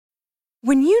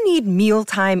When you need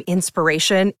mealtime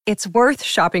inspiration, it's worth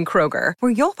shopping Kroger,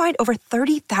 where you'll find over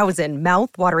 30,000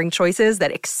 mouth-watering choices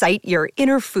that excite your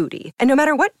inner foodie. And no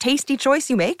matter what tasty choice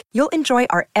you make, you'll enjoy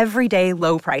our everyday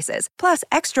low prices, plus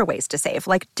extra ways to save,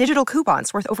 like digital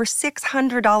coupons worth over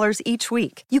 $600 each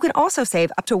week. You can also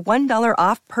save up to $1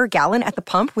 off per gallon at the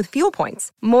pump with fuel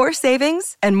points. More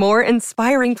savings and more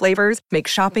inspiring flavors make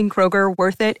shopping Kroger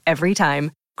worth it every time.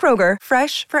 Kroger,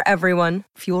 fresh for everyone.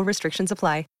 Fuel restrictions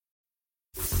apply.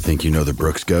 Think you know the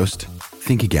Brooks Ghost?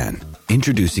 Think again.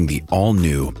 Introducing the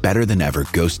all-new, better-than-ever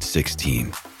Ghost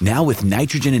 16. Now with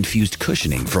nitrogen-infused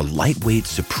cushioning for lightweight,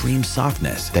 supreme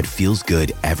softness that feels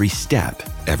good every step,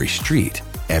 every street,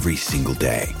 every single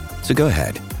day. So go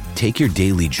ahead, take your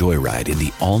daily joyride in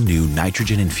the all-new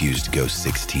nitrogen-infused Ghost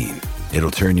 16.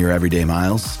 It'll turn your everyday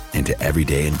miles into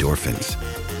everyday endorphins.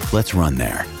 Let's run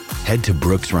there. Head to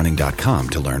brooksrunning.com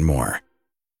to learn more.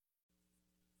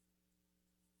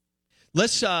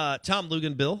 Let's Tom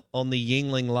Luginbill on the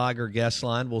Yuengling Lager guest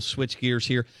line. We'll switch gears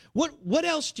here. What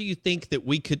else do you think that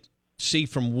we could see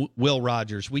from Will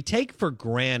Rogers? We take for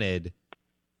granted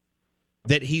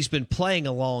that he's been playing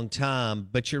a long time,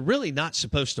 but you're really not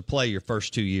supposed to play your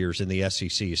first 2 years in the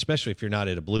SEC, especially if you're not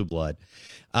at a blue blood.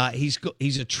 He's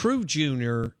a true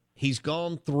junior. He's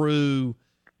gone through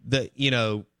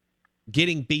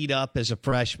getting beat up as a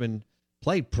freshman,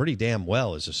 played pretty damn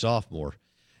well as a sophomore.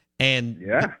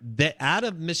 And out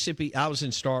of Mississippi, I was in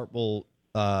Starkville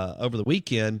over the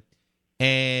weekend,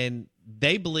 and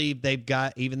they believe they've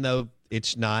got, even though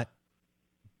it's not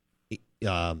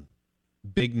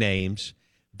big names,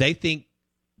 they think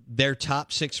their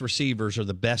top 6 receivers are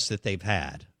the best that they've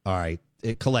had, all right,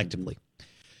 collectively.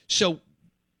 So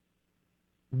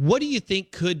what do you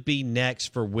think could be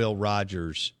next for Will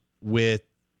Rogers with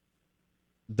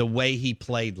the way he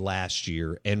played last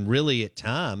year and really at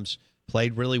times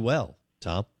played really well,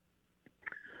 Tom?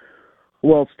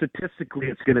 Well, statistically,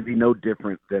 it's going to be no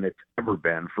different than it's ever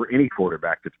been for any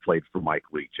quarterback that's played for Mike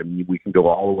Leach. I mean, we can go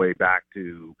all the way back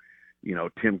to,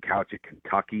 Tim Couch at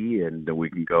Kentucky, and then we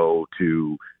can go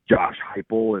to Josh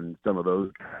Heupel and some of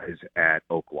those guys at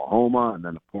Oklahoma, and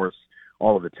then, of course,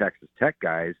 all of the Texas Tech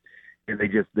guys, and they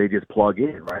just plug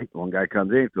in, right? One guy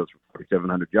comes in, throws for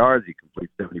 4,700 yards, he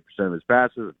completes 70% of his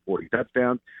passes and 40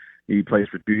 touchdowns. He plays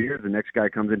for 2 years. The next guy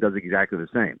comes in and does exactly the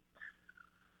same.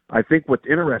 I think what's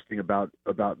interesting about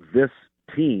this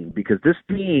team, because this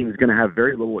team is going to have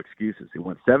very little excuses. They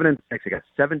went 7-6. They got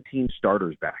 17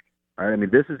 starters back. All right? I mean,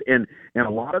 this is and a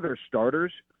lot of their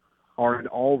starters are in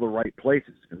all the right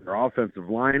places. In their offensive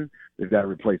line, they've got to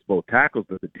replace both tackles,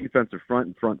 but the defensive front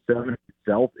and front seven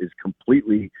itself is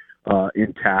completely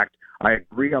intact. I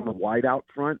agree on the wide out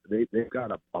front. They've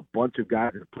got a bunch of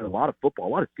guys that play a lot of football,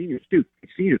 a lot of seniors too.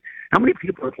 Seniors. How many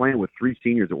people are playing with 3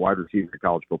 seniors at wide receiver in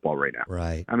college football right now?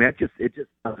 Right. I mean, it just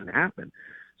doesn't happen.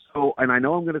 So, and I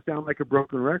know I'm going to sound like a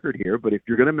broken record here, but if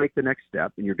you're going to make the next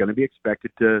step and you're going to be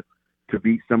expected to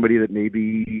beat somebody that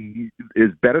maybe is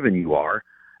better than you are,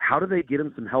 how do they get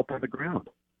them some help on the ground?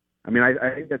 I mean,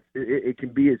 I think that it can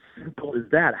be as simple as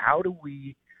that. How do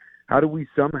we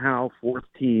somehow force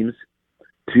teams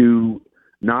to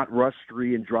not rush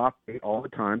 3 and drop 8 all the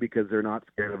time because they're not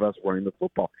scared of us running the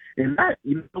football? And that,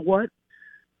 you know what?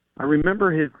 I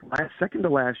remember his second to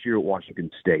last year at Washington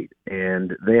State,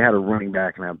 and they had a running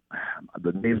back, and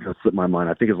the name's going to slip my mind.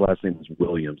 I think his last name was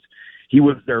Williams. He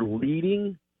was their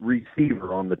leading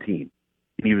receiver on the team,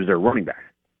 and he was their running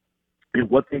back. And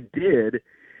what they did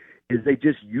is they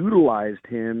just utilized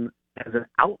him as an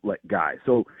outlet guy.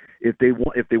 So if they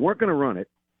weren't going to run it,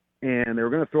 and they were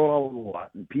going to throw it all over the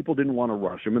lot, and people didn't want to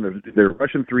rush them, and they're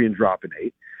rushing 3 and dropping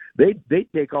 8, they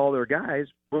take all their guys,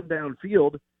 run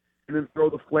downfield, and then throw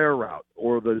the flare route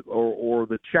or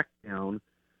the check down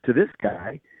to this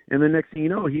guy, and the next thing you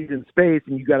know, he's in space,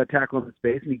 and you got to tackle him in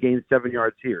space, and he gains 7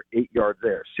 yards here, 8 yards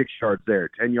there, 6 yards there,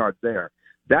 10 yards there.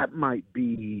 That might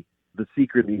be the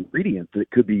secret ingredient that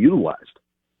could be utilized.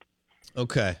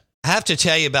 Okay. I have to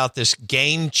tell you about this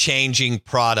game-changing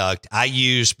product I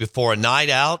use before a night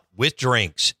out with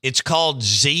drinks. It's called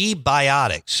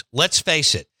Z-Biotics. Let's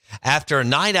face it, after a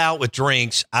night out with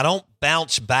drinks, I don't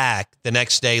bounce back the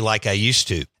next day like I used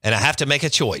to, and I have to make a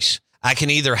choice. I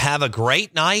can either have a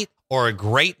great night or a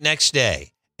great next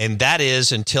day, and that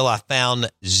is until I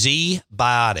found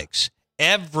Z-Biotics.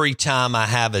 Every time I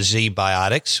have a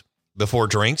Z-Biotics before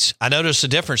drinks, I notice a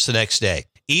difference the next day.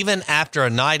 Even after a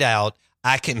night out,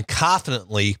 I can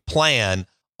confidently plan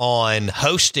on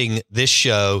hosting this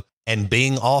show and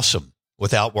being awesome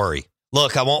without worry.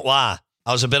 Look, I won't lie.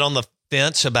 I was a bit on the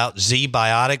fence about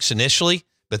Z-Biotics initially,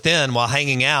 but then while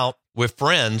hanging out with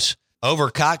friends over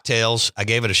cocktails, I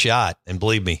gave it a shot. And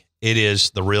believe me, It is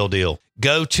the real deal.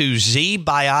 Go to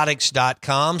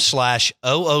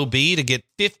zbiotics.com/OOB to get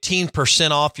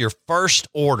 15% off your first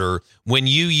order when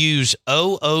you use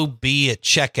OOB at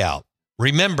checkout.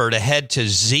 Remember to head to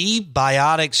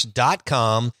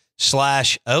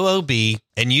zbiotics.com/OOB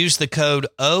and use the code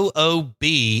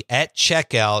OOB at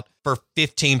checkout for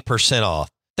 15% off.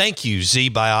 Thank you,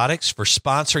 ZBiotics, for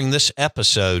sponsoring this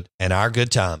episode and our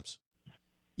good times.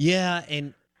 Yeah,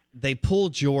 and they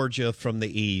pulled Georgia from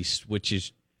the East, which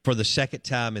is for the second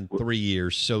time in 3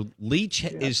 years. So Leach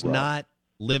is not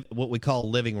what we call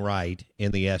living right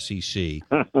in the SEC.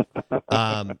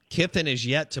 Kiffin is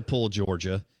yet to pull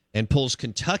Georgia and pulls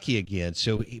Kentucky again.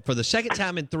 So for the second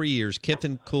time in 3 years,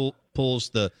 Kiffin pulls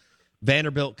the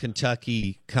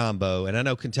Vanderbilt-Kentucky combo. And I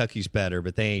know Kentucky's better,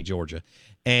 but they ain't Georgia.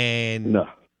 And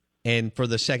for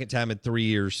the second time in 3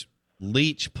 years,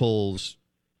 Leach pulls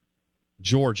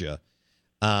Georgia.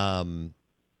 And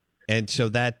so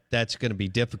that's going to be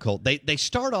difficult. They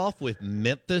start off with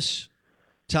Memphis,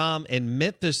 Tom, and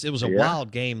Memphis, it was a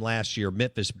wild game last year.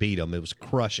 Memphis beat them. It was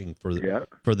crushing for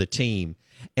the team.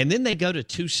 And then they go to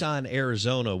Tucson,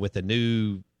 Arizona with a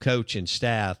new coach and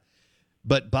staff.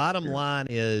 But bottom line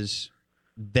is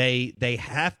they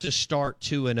have to start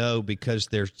 2-0 because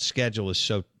their schedule is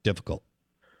so difficult.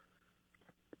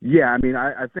 Yeah, I mean,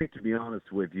 I think, to be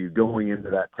honest with you, going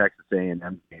into that Texas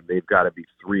A&M game, they've got to be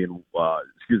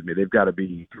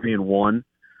 3-1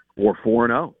 or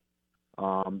 4-0.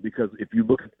 Because if you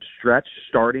look at the stretch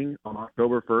starting on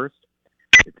October 1st,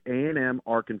 it's A&M,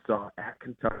 Arkansas, at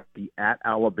Kentucky, at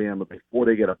Alabama before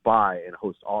they get a bye and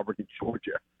host Auburn and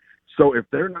Georgia. So if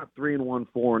they're not 3-1,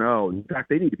 4-0, in fact,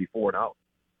 they need to be 4-0.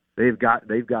 They've got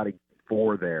to get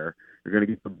 4 there. They're going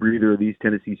to get the breather of East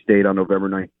Tennessee State on November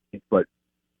 19th, but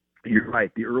you're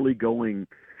right, the early going.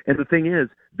 And the thing is,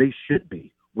 they should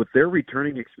be. With their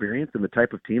returning experience and the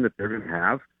type of team that they're going to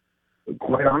have,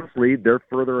 quite honestly, they're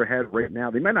further ahead right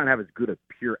now. They might not have as good a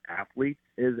pure athlete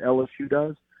as LSU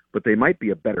does, but they might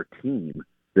be a better team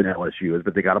than LSU is,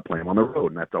 but they got to play them on the road,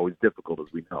 and that's always difficult,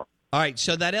 as we know. All right,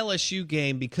 so that LSU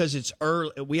game, because it's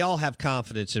early, we all have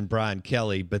confidence in Brian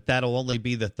Kelly, but that'll only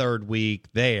be the third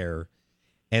week there,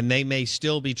 and they may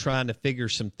still be trying to figure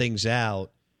some things out.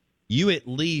 You at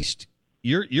least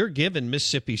you're giving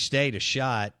Mississippi State a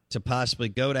shot to possibly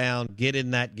go down, get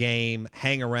in that game,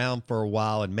 hang around for a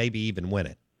while, and maybe even win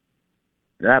it.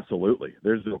 Absolutely,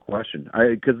 there's no question.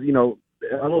 Because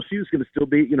LSU is going to still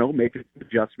be making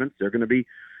adjustments. They're going to be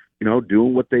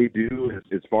doing what they do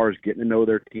as far as getting to know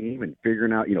their team and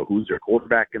figuring out who's their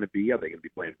quarterback going to be. Are they going to be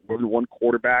playing more than one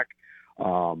quarterback?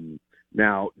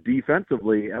 Now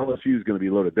defensively, LSU is going to be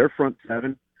loaded. Their front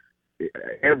seven.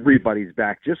 Everybody's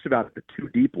back just about at the 2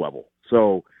 deep level.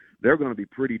 So they're going to be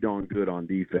pretty darn good on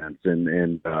defense,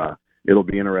 and it'll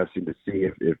be interesting to see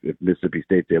if Mississippi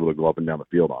State's able to go up and down the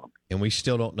field on them. And we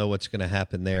still don't know what's going to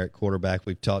happen there at quarterback.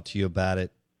 We've talked to you about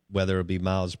it, whether it be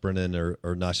Miles Brennan or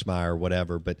Nussmeier or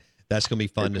whatever, but that's going to be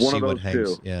fun to see what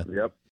hangs. Yeah. Yep.